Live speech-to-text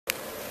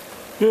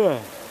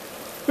Yeah,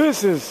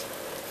 this is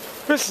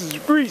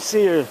Greece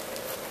here.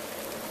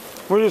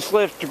 We just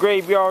left the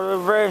graveyard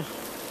over there.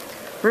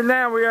 Right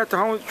now we're at the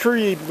haunted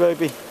tree,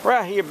 baby.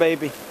 Right here,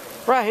 baby.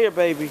 Right here,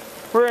 baby.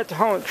 We're at the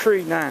haunted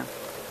tree now.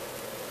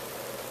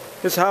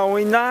 It's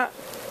Halloween night.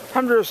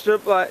 I'm dressed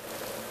up like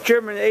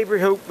Chairman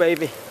Avery Hope,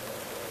 baby.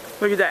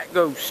 Look at that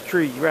ghost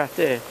tree right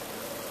there.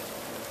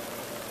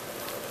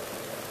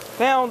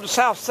 Now on the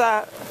south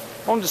side,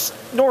 on the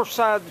north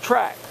side of the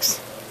tracks,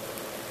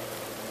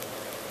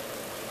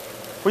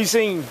 we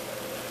seen,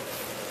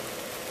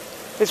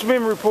 it's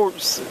been reported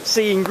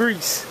seeing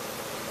grease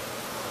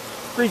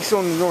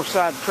on the north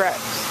side of the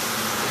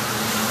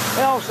tracks.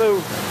 And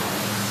also,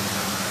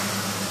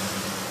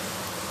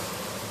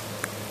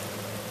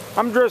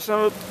 I'm dressing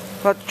up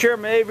like the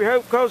Chairman Avery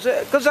Hope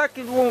because I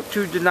could want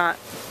to tonight.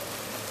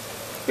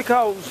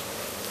 Because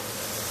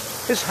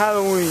it's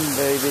Halloween,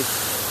 baby.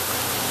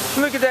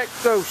 Look at that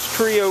ghost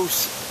trio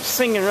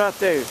singing right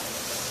there.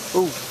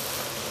 Ooh,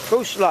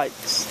 ghost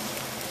lights.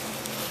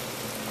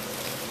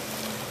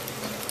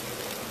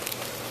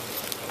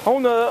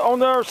 On the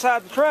other side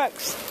of the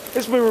tracks,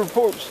 it's been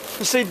reported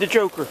to see the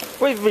Joker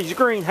with his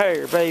green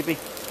hair, baby.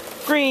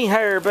 Green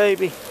hair,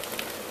 baby.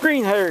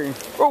 Green hair.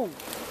 Oh,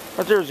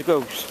 right there's a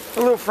ghost.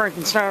 A little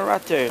Frankenstein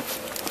right there.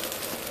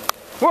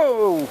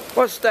 Whoa,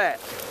 what's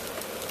that?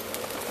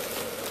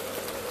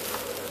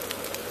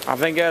 I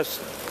think that's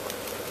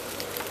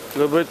a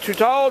little bit too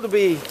tall to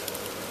be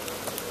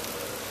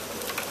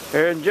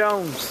Aaron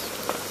Jones.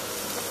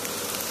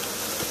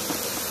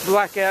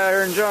 Blackout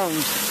Aaron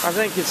Jones. I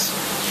think it's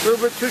a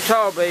little bit too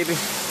tall, baby.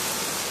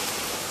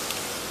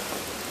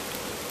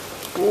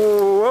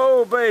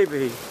 Whoa,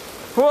 baby.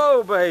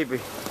 Whoa, baby.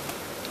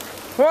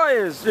 What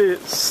is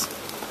this,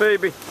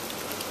 baby?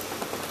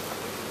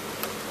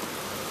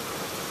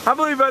 I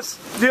believe that's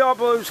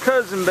Diablo's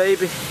cousin,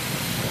 baby.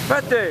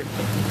 Right there.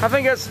 I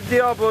think that's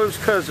Diablo's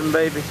cousin,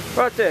 baby.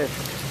 Right there.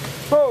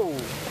 Whoa.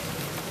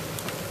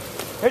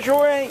 It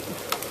sure ain't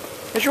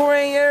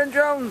Aaron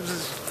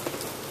Jones's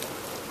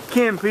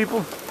kin,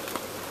 people.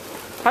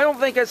 I don't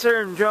think that's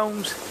Aaron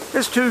Jones.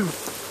 It's too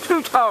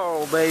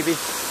tall, baby.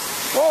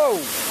 Whoa.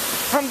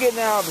 I'm getting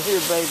out of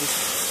here, baby.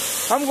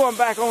 I'm going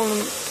back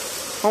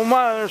on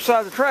my other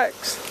side of the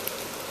tracks.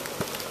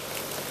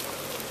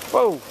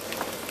 Whoa.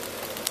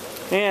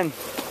 And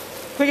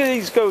look at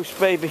these ghosts,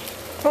 baby.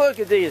 Look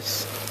at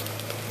this.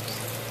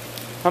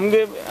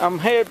 I'm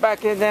headed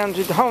back down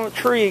to the haunted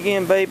tree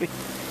again, baby.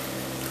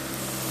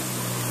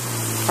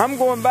 I'm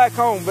going back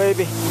home,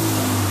 baby.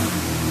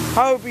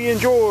 I hope you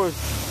enjoyed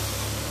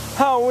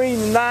Halloween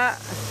tonight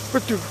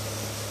with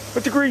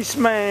the Grease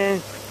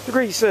Man, the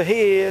Grease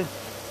ahead,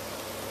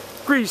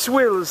 Grease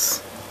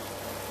Willis,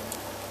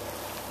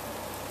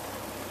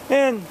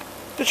 and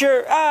the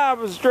chair. I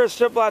was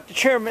dressed up like the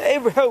Chairman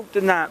Avery Hope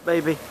tonight,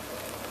 baby.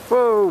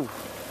 Whoa!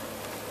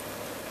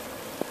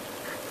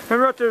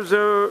 And right there's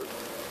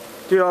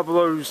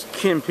Diablo's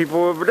kin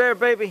people over there,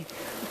 baby.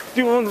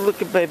 Do you want to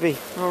look at, baby?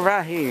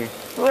 Right here,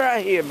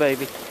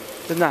 baby.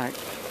 Tonight.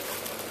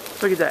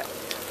 Look at that.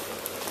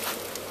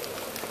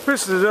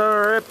 This is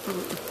our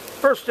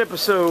first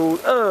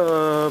episode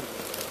of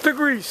the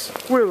Grease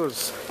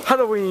Willis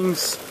Halloween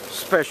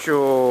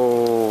special.